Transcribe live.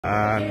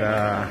and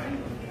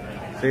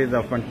see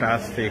the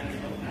fantastic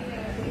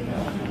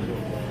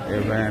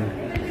event.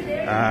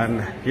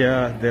 And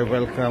here they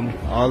welcome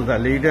all the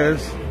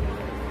leaders.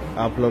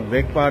 आप लोग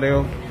देख पा रहे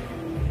हो.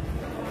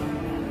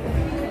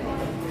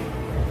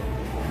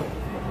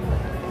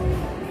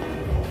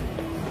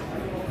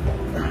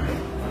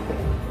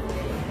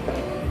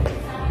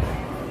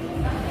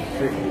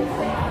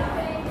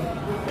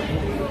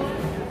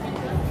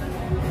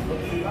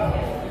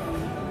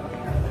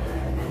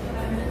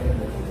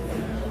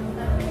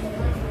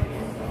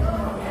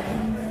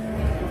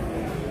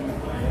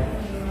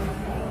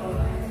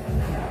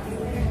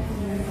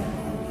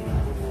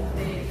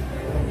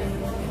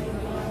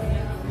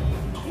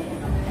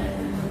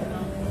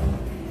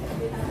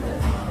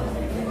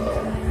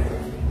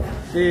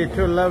 See,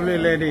 two lovely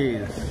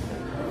ladies.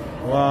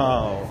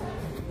 Wow.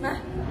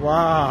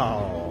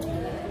 Wow.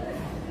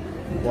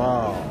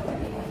 Wow.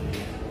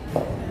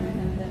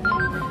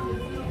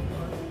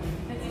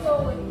 Let's go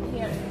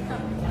here.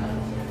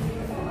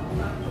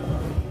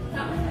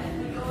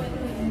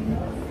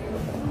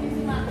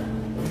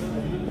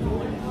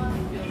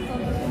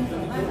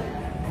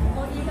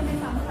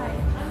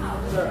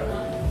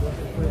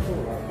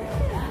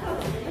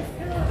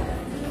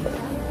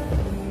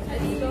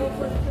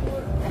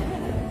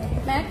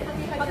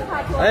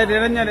 Hey,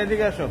 Niranjan,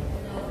 edike aso.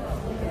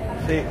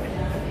 See.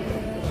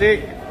 See.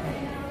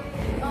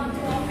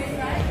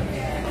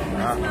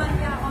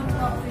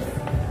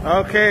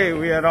 Okay,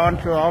 we are on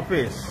to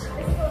office.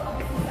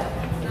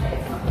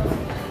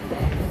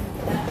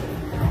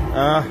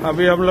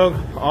 अभी हम लोग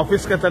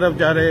office की तरफ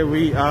जा रहे हैं.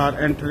 We are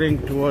entering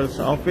towards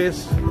office.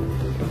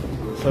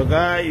 So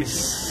guys,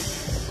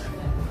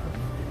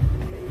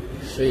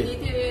 see.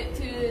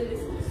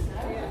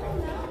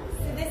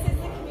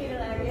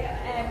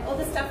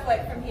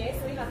 From here,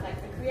 so we have like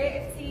the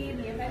creative team,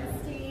 the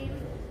events team,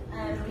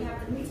 we have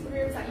the meeting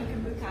rooms that you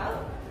can book out.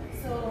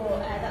 So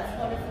that's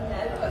one of them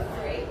there. We've got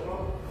three.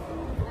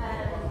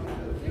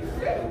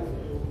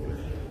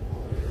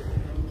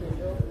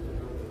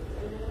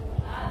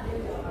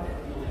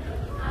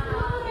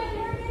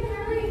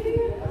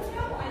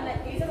 And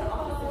like these are the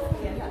offices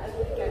here that the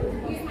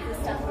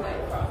staff work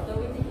from. So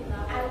we think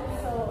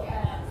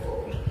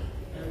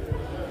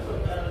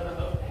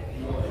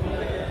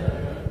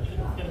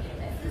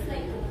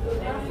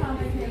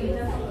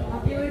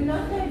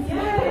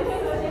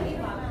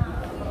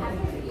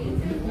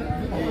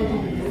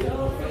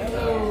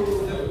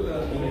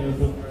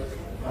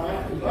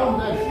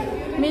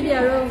media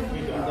room.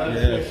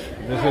 Yes,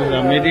 this is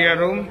the media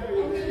room.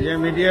 ये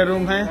media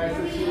room है.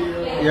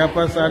 यहाँ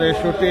पर सारे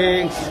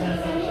shootings,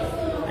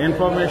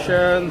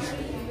 informations,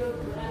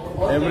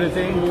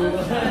 everything.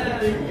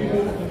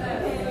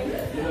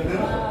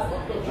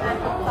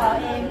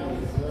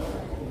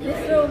 This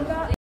room.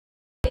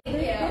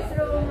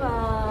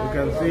 You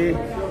can see,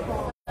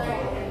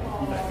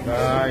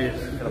 guys.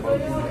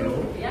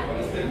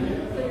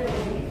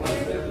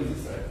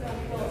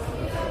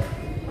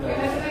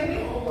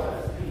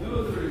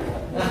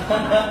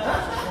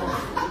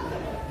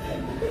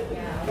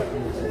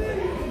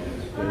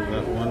 We've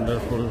got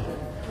wonderful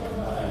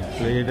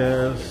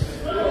leaders.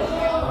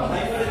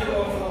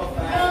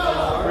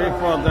 Free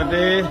for the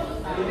day.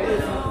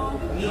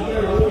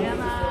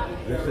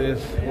 This is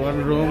one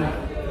room,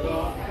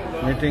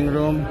 meeting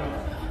room.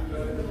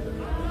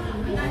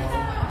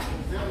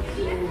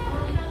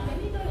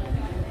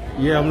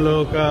 ये हम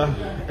लोगों का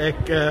एक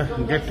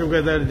गेट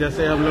टुगेदर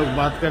जैसे हम लोग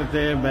बात करते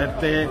हैं,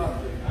 बैठते हैं,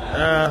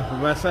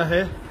 वैसा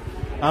है.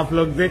 आप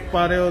लोग देख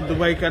पा रहे हो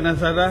दुबई का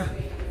नज़ारा.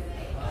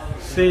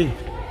 सी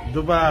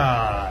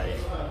दुबई.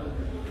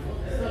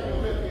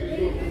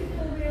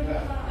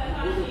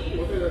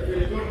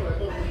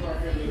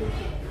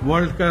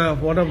 वर्ल्ड का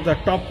one of the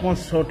top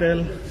most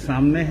hotel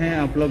सामने है,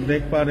 आप लोग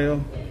देख पा रहे हो,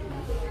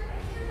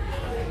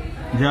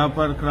 जहाँ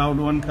पर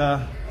CROWD1 का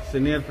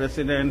senior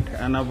president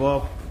and above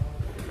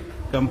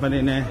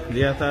company ने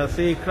दिया था.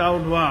 सी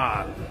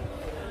CROWD1.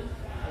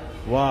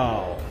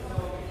 Wow.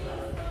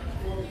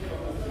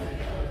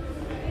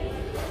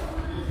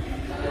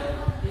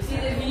 You see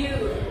the view.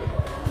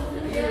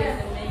 The view is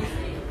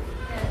amazing.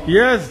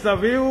 Yes, the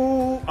view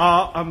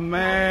are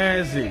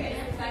amazing.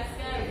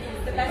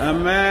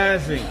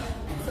 Amazing.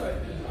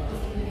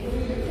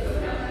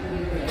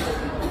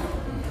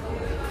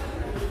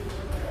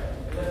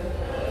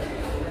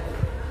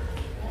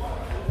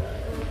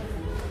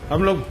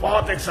 हम लोग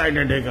बहुत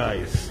एक्साइटेड है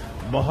गाइस,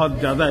 बहुत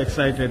ज्यादा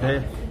एक्साइटेड है,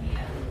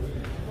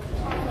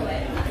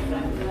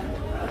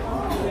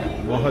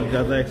 बहुत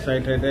ज्यादा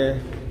एक्साइटेड है.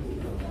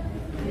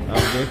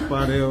 आप देख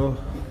पा रहे हो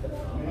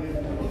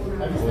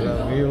पूरा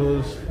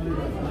व्यूज.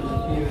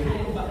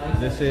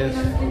 This is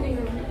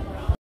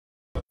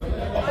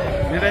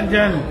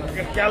Niranjan.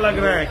 क्या लग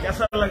रहा है,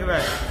 कैसा लग रहा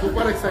है?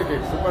 Super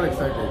excited, super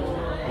excited.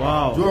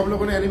 वाह. जो हम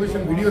लोगों ने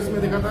एनिमेशन वीडियोस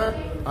में देखा था,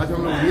 आज हम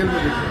लोग रियल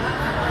में देख रहे हैं.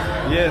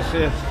 Yes,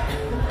 yes.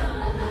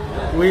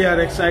 We are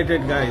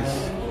excited, guys.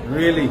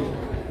 Really.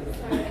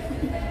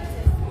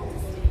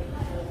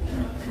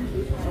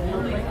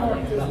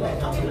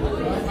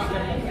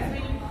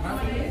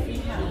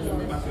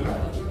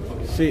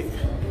 See.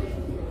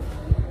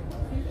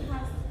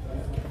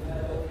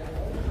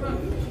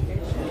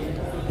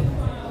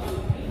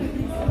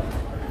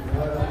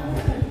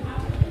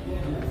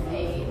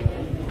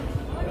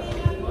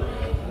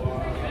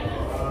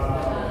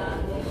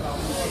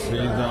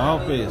 See the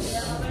office.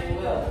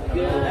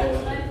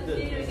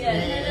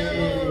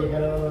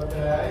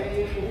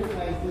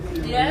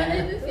 Yeah,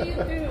 nice to see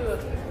you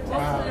too.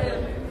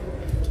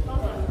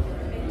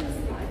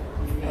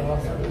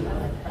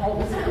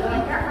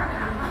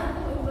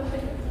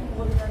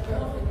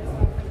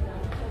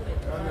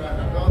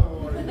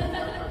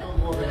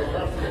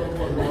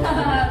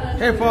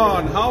 Hey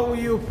Fawn, how are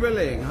you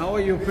feeling? How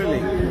are you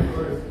feeling?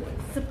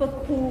 Super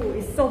cool.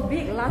 It's so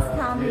big. Last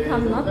time we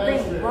come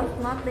nothing, was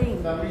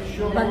nothing. But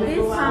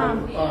this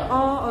time,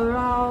 all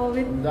around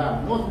with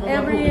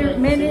every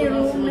many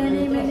room,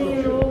 many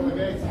room,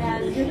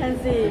 and you can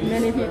see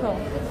many people.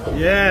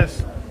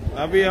 Yes.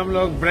 अभी हम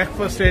लोग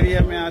breakfast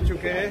area में आ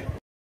चुके हैं.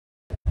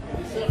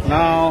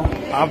 Now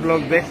आप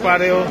लोग देख पा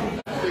रहे हो.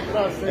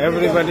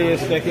 Everybody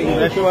is taking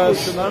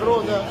breakfast.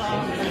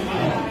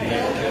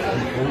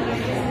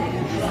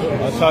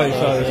 Oh, sorry.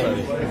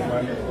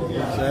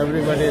 So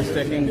everybody is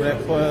taking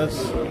breakfast.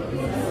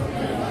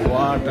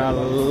 What a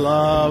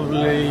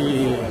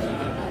lovely.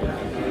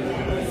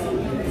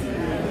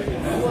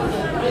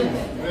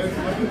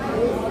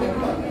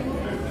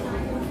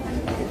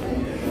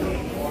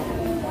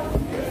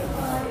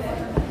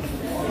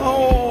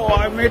 Oh,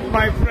 I met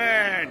my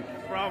friend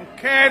from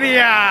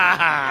Kenya.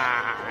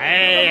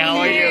 Hey, how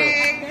are you?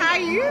 How are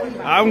you?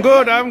 I'm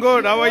good.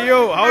 How are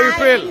you? How you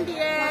feel?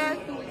 India.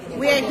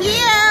 We're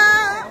here.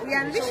 We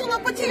are unleashing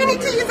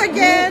opportunities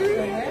again.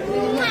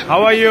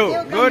 How are you?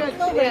 Good?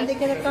 When they're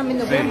going to come in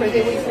November,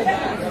 they will say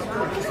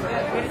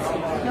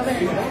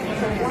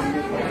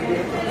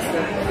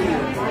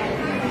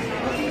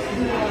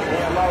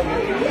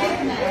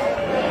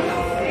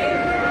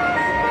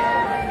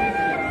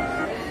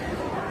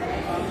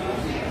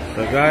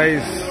So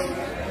guys,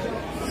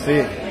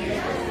 see,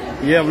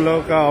 ये हम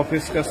लोगों का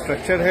office का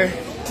structure है.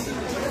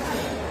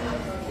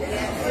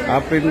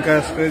 आप इनका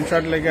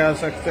screenshot लेके आ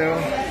सकते हो.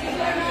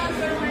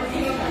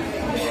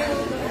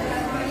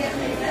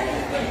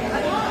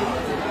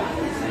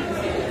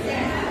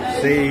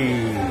 See,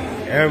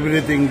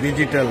 everything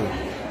digital.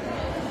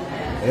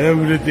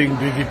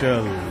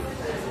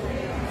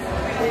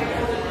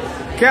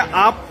 क्या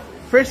आप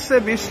फिर से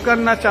मिस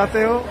करना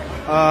चाहते हो?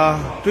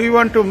 Do you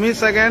want to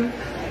miss again?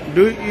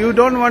 You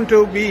don't want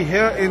to be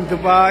here in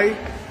Dubai?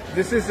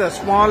 This is a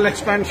small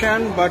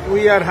expansion, but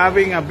we are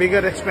having a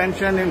bigger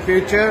expansion in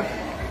future.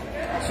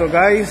 So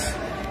guys,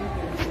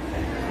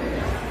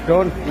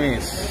 don't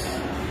miss.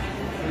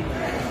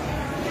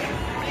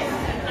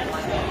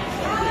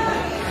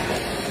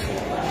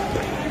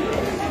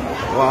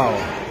 Wow.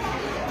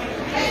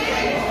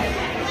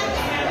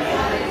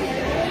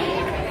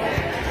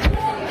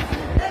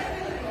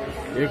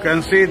 You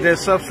can see they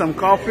serve some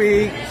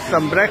coffee,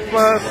 some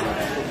breakfast.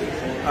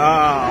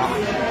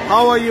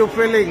 How are you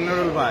feeling,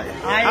 Nurul Bhai?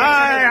 Hi,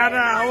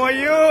 Hannah. How are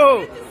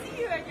you?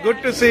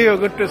 Good to see you.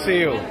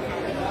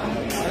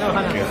 Hello,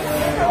 Hannah.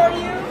 How are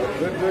you?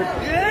 Good.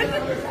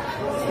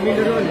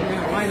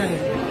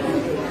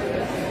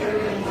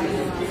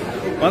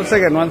 One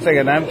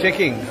second. I'm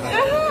checking.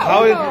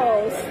 How is it?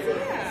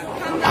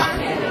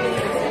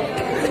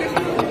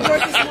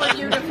 Yours is more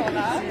beautiful,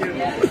 huh?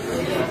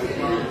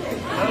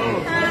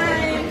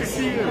 Hi. Good to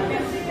see you.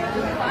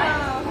 Wow.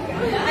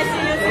 I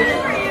see you.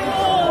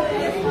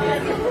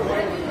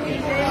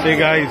 See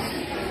guys,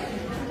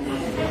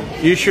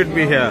 you should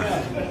be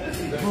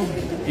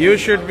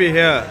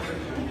here.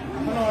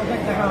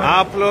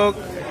 आप लोग,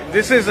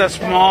 this is a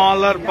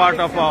smaller part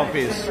of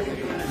office.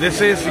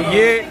 This is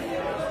ये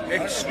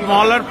एक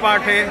smaller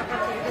part है.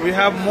 We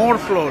have more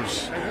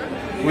floors.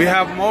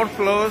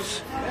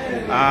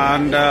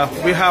 And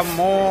we have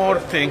more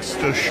things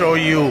to show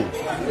you.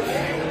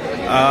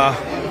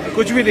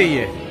 कुछ भी नहीं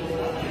है.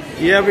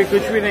 ये अभी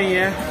कुछ भी नहीं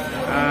है.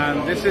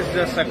 And this is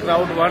just a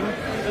CROWD1.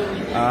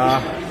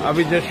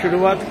 अभी जस्ट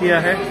शुरुआत किया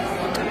है.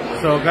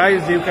 So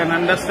guys, you can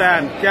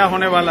understand क्या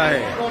होने वाला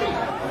है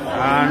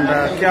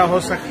and क्या हो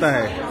सकता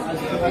है.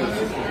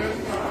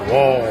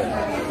 Wow.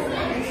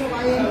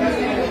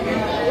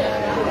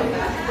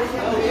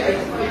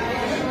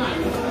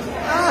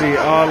 See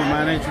all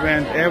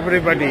management,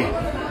 everybody.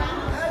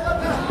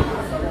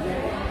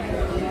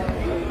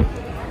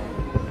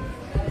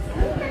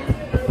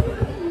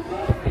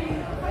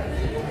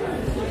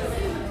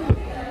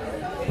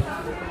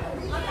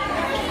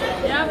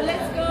 Yeah,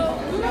 let's go.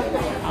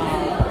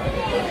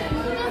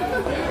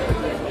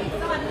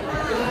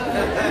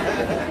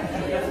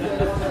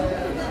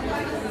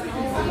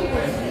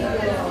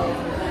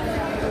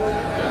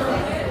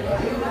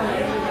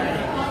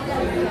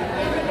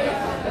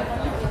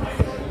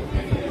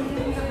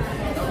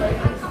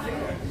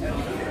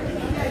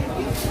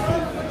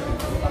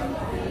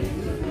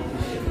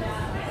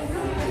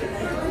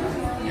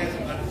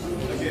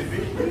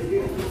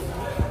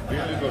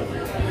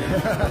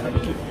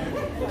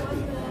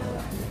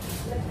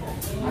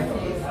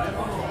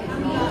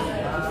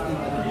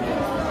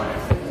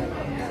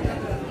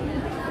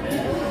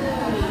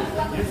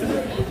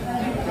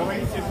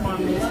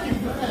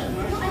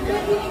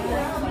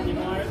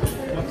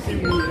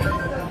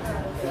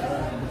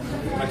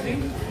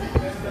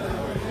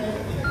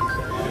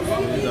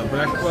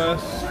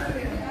 breakfast,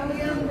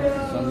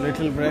 some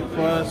little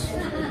breakfast.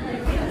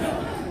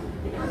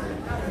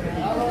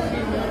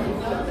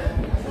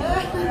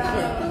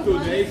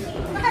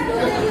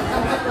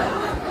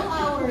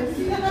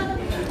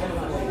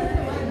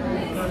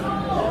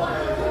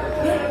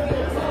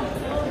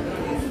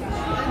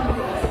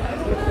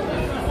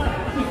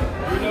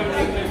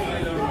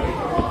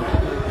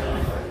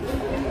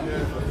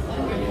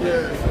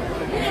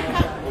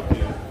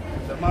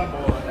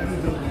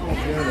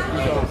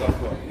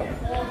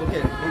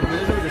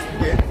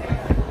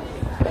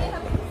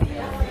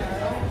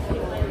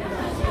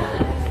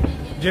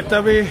 जितना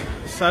भी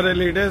सारे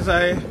लीडर्स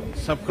आए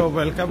सबको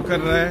वेलकम कर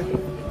रहे हैं.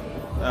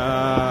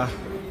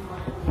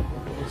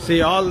 See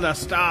all the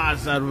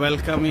stars are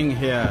welcoming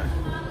here.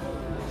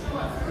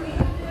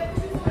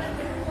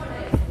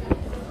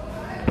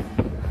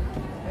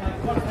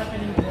 What's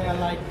happening there,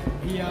 like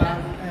VR?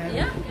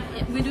 Yeah,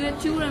 we do a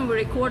tour and we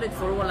record it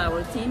for all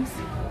our teams.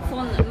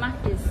 Mac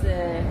is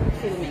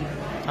filming.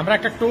 আমরা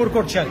একটা ট্যুর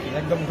করছি আর কি,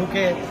 একদম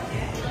ঢুকে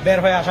বের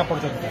হয়ে আসা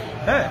পর্যন্ত.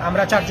 হ্যাঁ,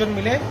 আমরা চারজন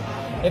মিলে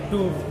একটু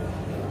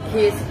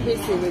He's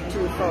with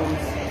 2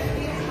 phones.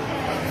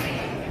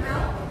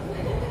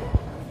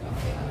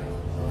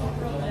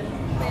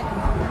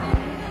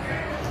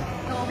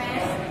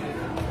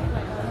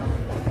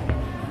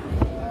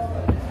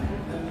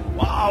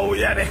 Wow, we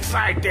are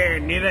excited.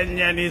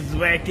 Niranjan is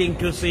waiting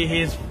to see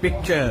his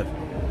picture.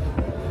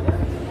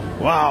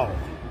 Wow.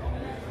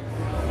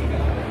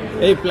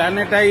 Hey,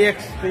 Planet IX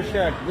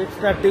t-shirt, big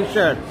star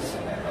t-shirts.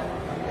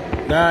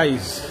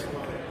 Guys,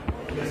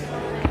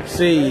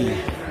 see.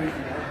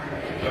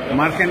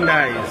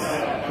 Merchandise,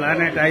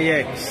 Planet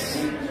IX,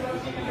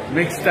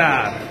 Big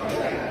Star.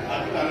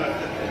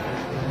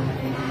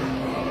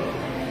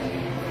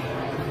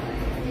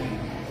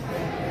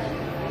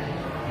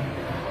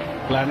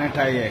 Planet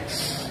IX.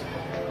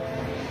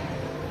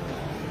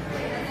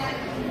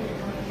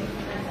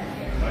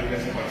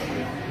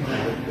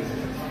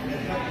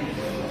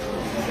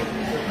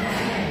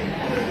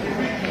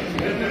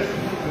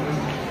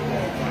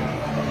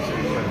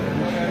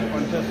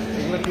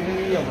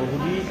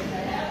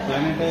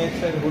 Planet IX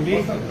এর hoodie,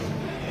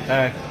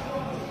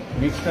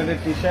 মিক্সটারের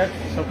T-shirt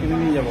সব কিনে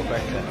নিয়ে যাবো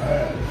কয়েকটা.